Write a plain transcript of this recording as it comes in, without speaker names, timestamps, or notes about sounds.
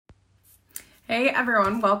Hey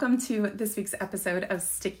everyone, welcome to this week's episode of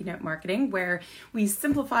Sticky Note Marketing, where we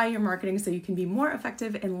simplify your marketing so you can be more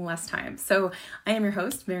effective in less time. So I am your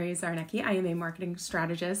host, Mary Zarnecki. I am a marketing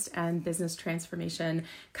strategist and business transformation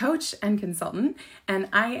coach and consultant, and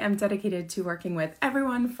I am dedicated to working with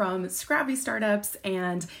everyone from scrappy startups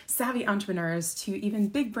and savvy entrepreneurs to even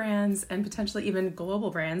big brands and potentially even global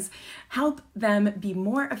brands, help them be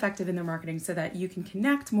more effective in their marketing so that you can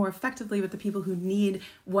connect more effectively with the people who need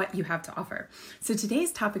what you have to offer. So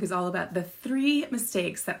today's topic is all about the 3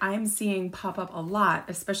 mistakes that I'm seeing pop up a lot,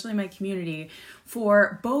 especially in my community,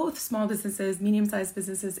 for both small businesses, medium-sized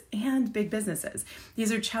businesses, and big businesses.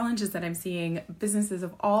 These are challenges that I'm seeing businesses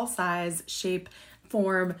of all size, shape,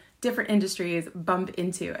 form, different industries bump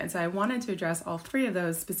into. And so I wanted to address all 3 of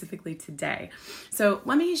those specifically today. So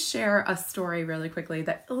let me share a story really quickly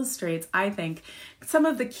that illustrates, I think, some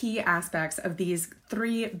of the key aspects of these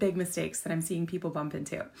 3 big mistakes that I'm seeing people bump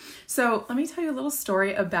into. So let me tell you a little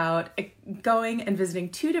story about going and visiting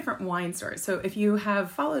 2 different wine stores. So if you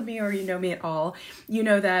have followed me or you know me at all, you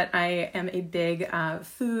know that I am a big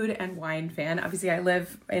food and wine fan. Obviously, I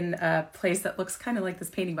live in a place that looks kind of like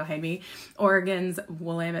this painting behind me, Oregon's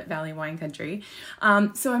Willamette Valley wine country.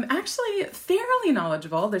 So I'm actually fairly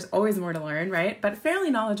knowledgeable. There's always more to learn, right? But fairly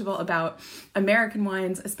knowledgeable about American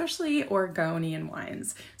wines, especially Oregonian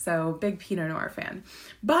wines. So big Pinot Noir fan.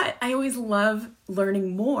 But I always love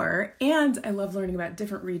learning more, and I love learning about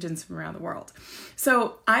different regions from around the world.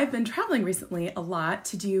 So I've been traveling recently a lot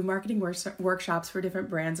to do marketing workshops for different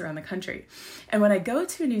brands around the country. And when I go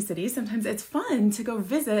to a new city, sometimes it's fun to go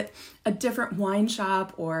visit a different wine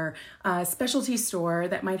shop or a specialty store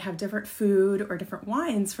that might have different food or different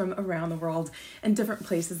wines from around the world and different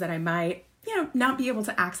places that I might not be able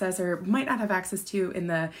to access or might not have access to in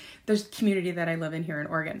the community that I live in here in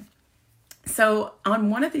Oregon. So on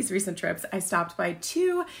one of these recent trips, I stopped by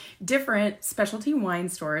 2 different specialty wine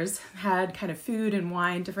stores, had kind of food and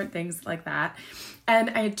wine, different things like that. And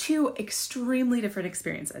I had 2 extremely different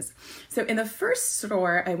experiences. So in the first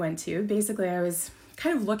store I went to, basically I was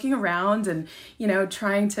kind of looking around and,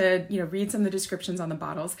 trying to, read some of the descriptions on the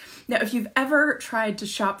bottles. Now, if you've ever tried to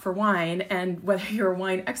shop for wine, and whether you're a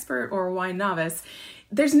wine expert or a wine novice,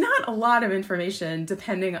 there's not a lot of information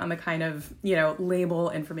depending on the kind of, label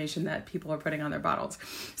information that people are putting on their bottles.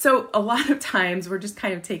 So a lot of times we're just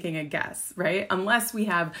kind of taking a guess, right? Unless we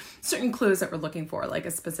have certain clues that we're looking for, like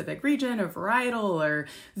a specific region or varietal or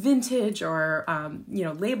vintage or,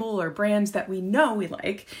 label or brand that we know we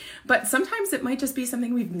like. But sometimes it might just be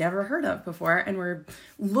something we've never heard of before, and we're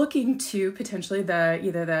looking to potentially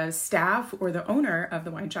either the staff or the owner of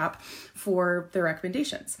the wine shop for their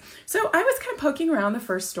recommendations. So I was kind of poking around the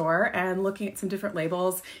first store and looking at some different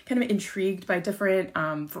labels, kind of intrigued by different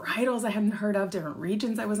varietals I hadn't heard of, different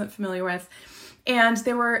regions I wasn't familiar with. And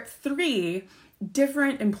there were 3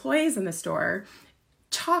 different employees in the store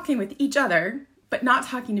talking with each other, but not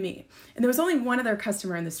talking to me. And there was only one other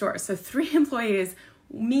customer in the store. So 3 employees,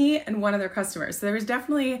 me and one other customer. So there was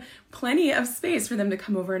definitely plenty of space for them to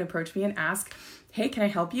come over and approach me and ask, hey, can I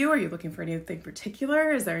help you? Are you looking for anything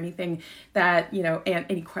particular? Is there anything that, and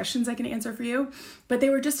any questions I can answer for you? But they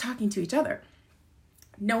were just talking to each other.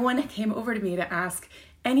 No one came over to me to ask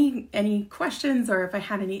any questions or if I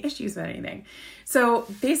had any issues with anything. So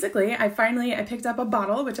basically, I picked up a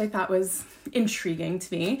bottle, which I thought was intriguing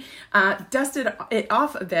to me, dusted it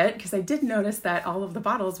off a bit because I did notice that all of the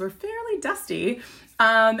bottles were fairly dusty,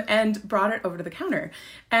 and brought it over to the counter.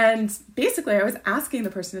 And basically, I was asking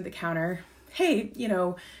the person at the counter, hey,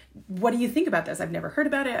 what do you think about this? I've never heard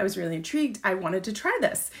about it. I was really intrigued. I wanted to try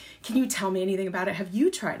this. Can you tell me anything about it? Have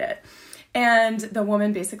you tried it? And the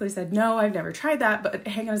woman basically said, no, I've never tried that, but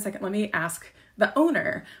hang on a second, let me ask the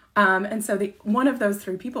owner. And so one of those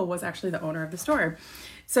 3 people was actually the owner of the store.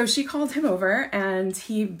 So she called him over and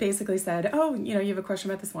he basically said, oh, you have a question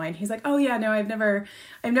about this wine. He's like, oh yeah, no, I've never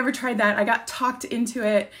tried that. I got talked into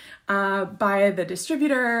it by the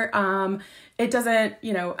distributor. It doesn't,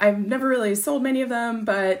 I've never really sold many of them,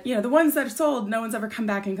 but the ones that are sold, no one's ever come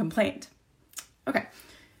back and complained. Okay.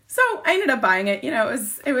 So I ended up buying it.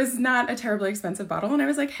 It was not a terribly expensive bottle. And I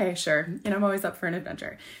was like, hey, sure. I'm always up for an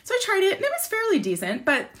adventure. So I tried it and it was fairly decent,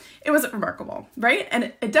 but it wasn't remarkable, right?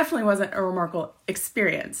 And it definitely wasn't a remarkable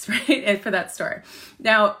experience, right? For that store.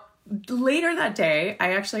 Now, later that day,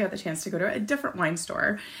 I actually got the chance to go to a different wine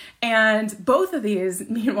store. And both of these,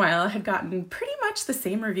 meanwhile, had gotten pretty much the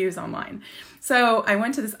same reviews online. So I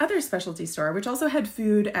went to this other specialty store, which also had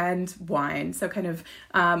food and wine. So kind of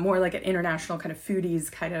more like an international kind of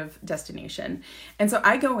foodies kind of destination. And so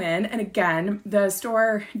I go in, and again, the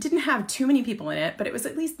store didn't have too many people in it, but it was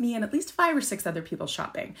at least me and at least 5 or 6 other people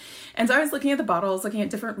shopping. And so I was looking at the bottles, looking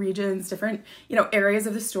at different regions, different, areas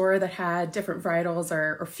of the store that had different varietals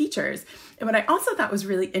or features. And what I also thought was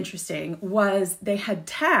really interesting was they had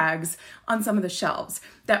tags on some of the shelves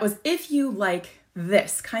that was, if you like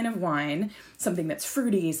this kind of wine, something that's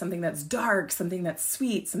fruity, something that's dark, something that's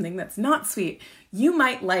sweet, something that's not sweet, you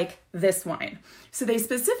might like this wine. So they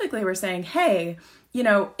specifically were saying, hey,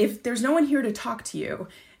 if there's no one here to talk to you,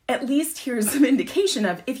 at least here's some indication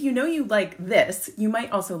of, if you like this, you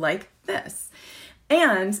might also like this.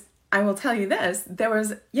 And I will tell you this, there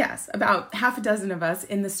was, about half a dozen of us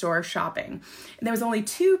in the store shopping. And there was only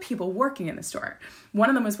 2 people working in the store. One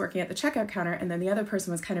of them was working at the checkout counter, and then the other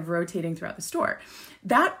person was kind of rotating throughout the store.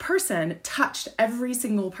 That person touched every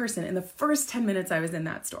single person in the first 10 minutes I was in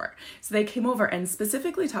that store. So they came over and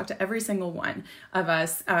specifically talked to every single one of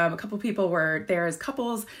us. A couple people were there as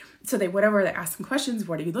couples. So they went over, they asked some questions.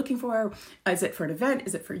 What are you looking for? Is it for an event?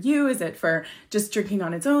 Is it for you? Is it for just drinking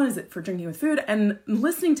on its own? Is it for drinking with food? And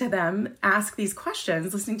listening to them ask these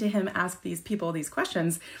questions, listening to him ask these people these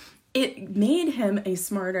questions, it made him a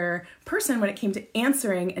smarter person when it came to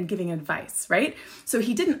answering and giving advice, right? So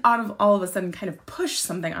he didn't all of a sudden kind of push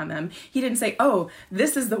something on them. He didn't say, oh,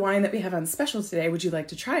 this is the wine that we have on special today. Would you like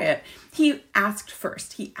to try it? He asked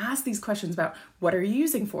first. He asked these questions about, what are you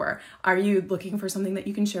using for? Are you looking for something that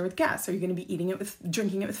you can share with guests? Are you going to be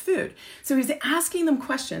drinking it with food? So he's asking them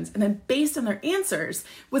questions, and then based on their answers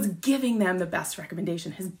was giving them the best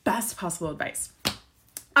recommendation, his best possible advice.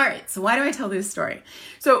 All right, so why do I tell this story?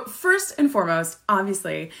 So first and foremost,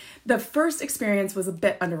 obviously, the first experience was a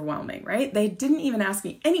bit underwhelming, right? They didn't even ask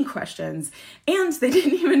me any questions, and they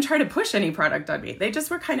didn't even try to push any product on me. They just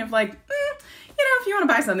were kind of like, if you want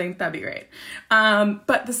to buy something, that'd be great.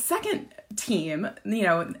 But the second team,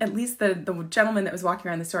 at least the gentleman that was walking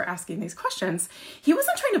around the store asking these questions, he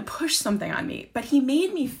wasn't trying to push something on me, but he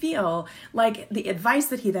made me feel like the advice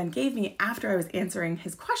that he then gave me after I was answering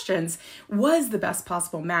his questions was the best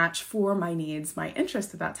possible match for my needs, my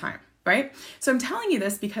interests at that time. Right? So I'm telling you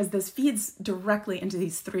this because this feeds directly into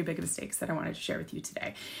these 3 big mistakes that I wanted to share with you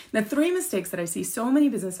today. The 3 mistakes that I see so many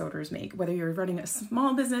business owners make, whether you're running a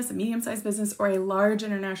small business, a medium-sized business, or a large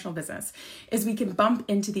international business, is we can bump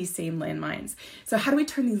into these same landmines. So how do we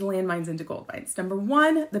turn these landmines into gold mines? Number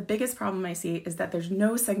 1, the biggest problem I see is that there's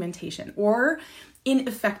no segmentation or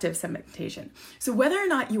ineffective segmentation. So whether or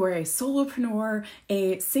not you are a solopreneur,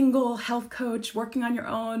 a single health coach working on your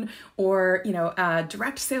own, or a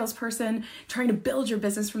direct salesperson trying to build your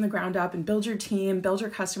business from the ground up and build your team, build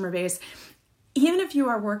your customer base, even if you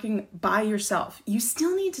are working by yourself, you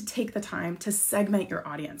still need to take the time to segment your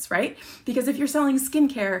audience, right? Because if you're selling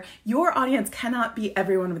skincare, your audience cannot be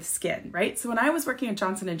everyone with skin, right? So when I was working at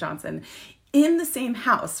Johnson & Johnson, in the same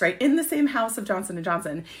house, right? In the same house of Johnson &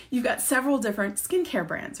 Johnson, you've got several different skincare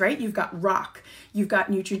brands, right? You've got Rock, you've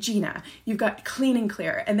got Neutrogena, you've got Clean &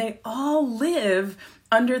 Clear, and they all live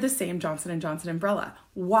under the same Johnson & Johnson umbrella.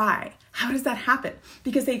 Why? How does that happen?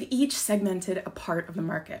 Because they've each segmented a part of the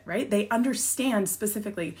market, right? They understand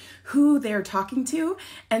specifically who they're talking to,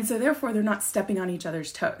 and so therefore they're not stepping on each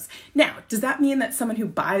other's toes. Now, does that mean that someone who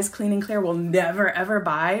buys Clean & Clear will never ever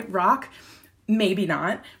buy Rock? Maybe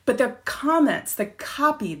not, but the comments, the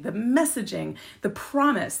copy, the messaging, the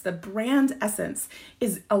promise, the brand essence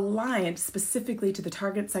is aligned specifically to the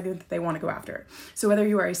target segment that they want to go after. So whether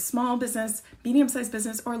you are a small business, medium-sized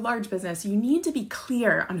business, or large business, you need to be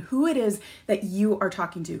clear on who it is that you are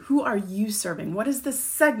talking to. Who are you serving? What is the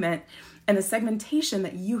segment and the segmentation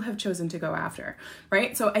that you have chosen to go after,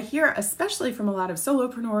 right? So I hear, especially from a lot of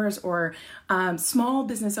solopreneurs or small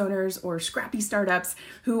business owners or scrappy startups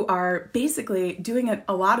who are basically doing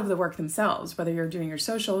a lot of the work themselves, whether you're doing your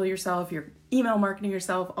social yourself, your email marketing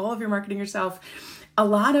yourself, all of your marketing yourself. A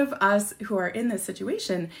lot of us who are in this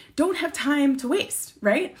situation don't have time to waste,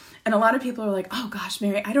 right? And a lot of people are like, oh gosh,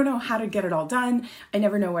 Mary, I don't know how to get it all done. I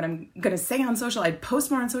never know what I'm going to say on social. I post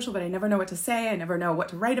more on social, but I never know what to say. I never know what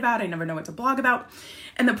to write about. I never know what to blog about.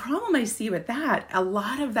 And the problem I see with that, a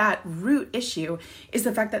lot of that root issue is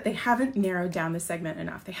the fact that they haven't narrowed down the segment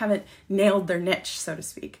enough. They haven't nailed their niche, so to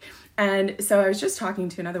speak. And so I was just talking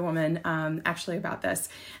to another woman actually about this,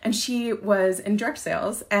 and she was in direct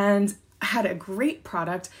sales, and had a great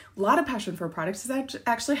product, a lot of passion for a product, has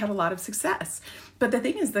actually had a lot of success. But the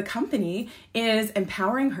thing is, the company is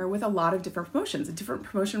empowering her with a lot of different promotions. A different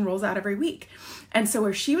promotion rolls out every week. And so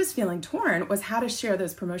where she was feeling torn was how to share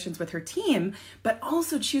those promotions with her team, but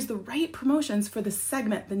also choose the right promotions for the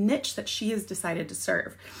segment, the niche that she has decided to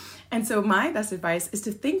serve. And so my best advice is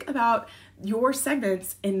to think about your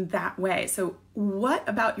segments in that way. So what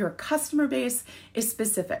about your customer base is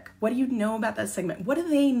specific? What do you know about that segment? What do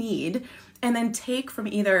they need? And then take from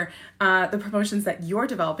either the promotions that you're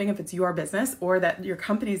developing, if it's your business, or that your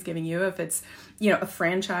company is giving you, if it's, a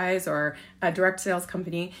franchise or a direct sales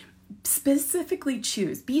company. Specifically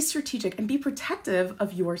choose, be strategic, and be protective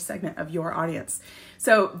of your segment, of your audience.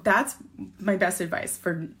 So that's my best advice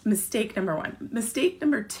for mistake number one. Mistake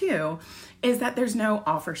number two is that there's no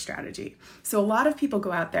offer strategy. So a lot of people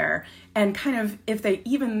go out there and kind of, if they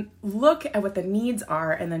even look at what the needs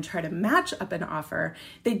are and then try to match up an offer,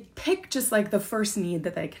 they pick just like the first need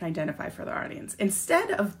that they can identify for their audience, instead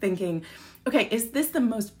of thinking, okay, is this the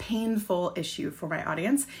most painful issue for my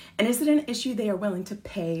audience? And is it an issue they are willing to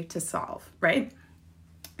pay to solve, right?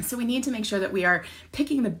 So we need to make sure that we are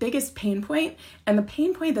picking the biggest pain point and the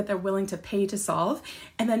pain point that they're willing to pay to solve,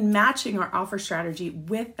 and then matching our offer strategy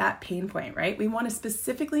with that pain point, right? We want to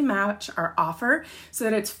specifically match our offer so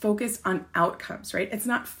that it's focused on outcomes, right? It's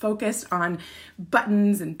not focused on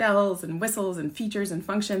buttons and bells and whistles and features and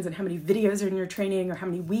functions and how many videos are in your training or how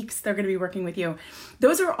many weeks they're going to be working with you.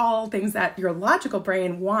 Those are all things that your logical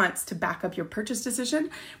brain wants to back up your purchase decision,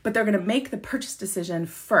 but they're going to make the purchase decision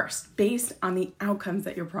first based on the outcomes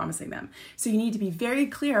that you're promising them. So you need to be very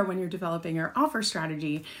clear when you're developing your offer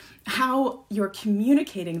strategy, how you're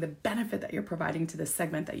communicating the benefit that you're providing to the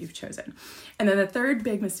segment that you've chosen. And then the third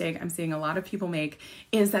big mistake I'm seeing a lot of people make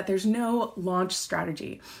is that there's no launch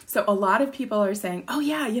strategy. So a lot of people are saying, oh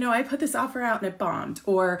yeah, I put this offer out and it bombed,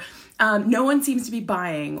 or no one seems to be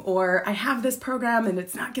buying, or I have this program and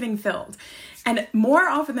it's not getting filled. And more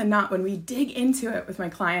often than not, when we dig into it with my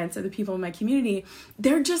clients or the people in my community,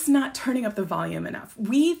 they're just not turning up the volume enough.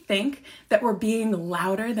 We think that we're being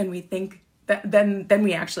louder than we think than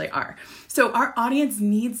we actually are. So our audience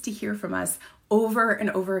needs to hear from us over and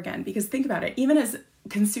over again, because think about it, even as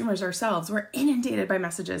consumers ourselves, we're inundated by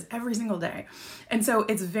messages every single day. And so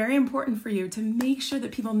it's very important for you to make sure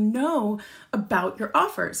that people know about your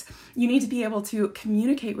offers. You need to be able to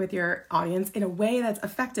communicate with your audience in a way that's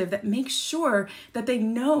effective, that makes sure that they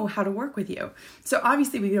know how to work with you. So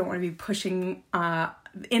obviously we don't want to be pushing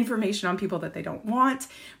information on people that they don't want,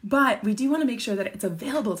 but we do want to make sure that it's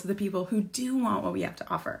available to the people who do want what we have to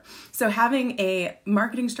offer. So having a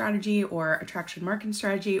marketing strategy or attraction marketing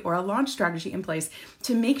strategy or a launch strategy in place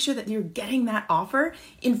to make sure that you're getting that offer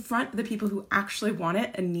in front of the people who actually want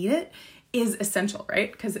it and need it is essential,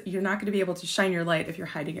 right? Because you're not going to be able to shine your light if you're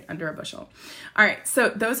hiding it under a bushel. All right, so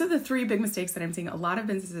those are the three big mistakes that I'm seeing a lot of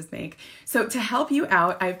businesses make. So to help you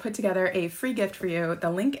out, I've put together a free gift for you. The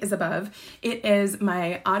link is above. It is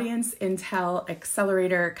my Audience Intel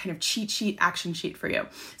Accelerator kind of cheat sheet, action sheet for you.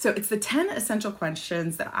 So it's the 10 essential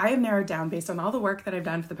questions that I have narrowed down based on all the work that I've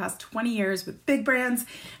done for the past 20 years with big brands,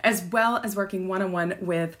 as well as working one-on-one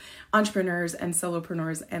with entrepreneurs and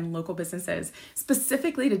solopreneurs and local businesses,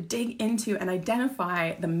 specifically to dig into and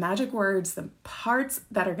identify the magic words, the parts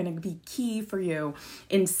that are going to be key for you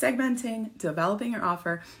in segmenting, developing your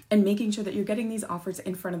offer, and making sure that you're getting these offers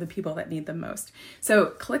in front of the people that need them most. So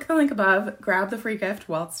click the link above, grab the free gift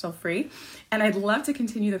while it's still free, and I'd love to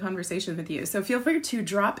continue the conversation with you. So feel free to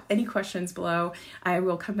drop any questions below. I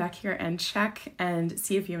will come back here and check and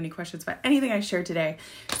see if you have any questions about anything I shared today.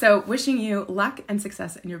 So wishing you luck and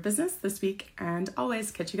success in your business this week, and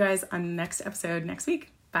always catch you guys on the next episode next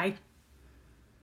week. Bye.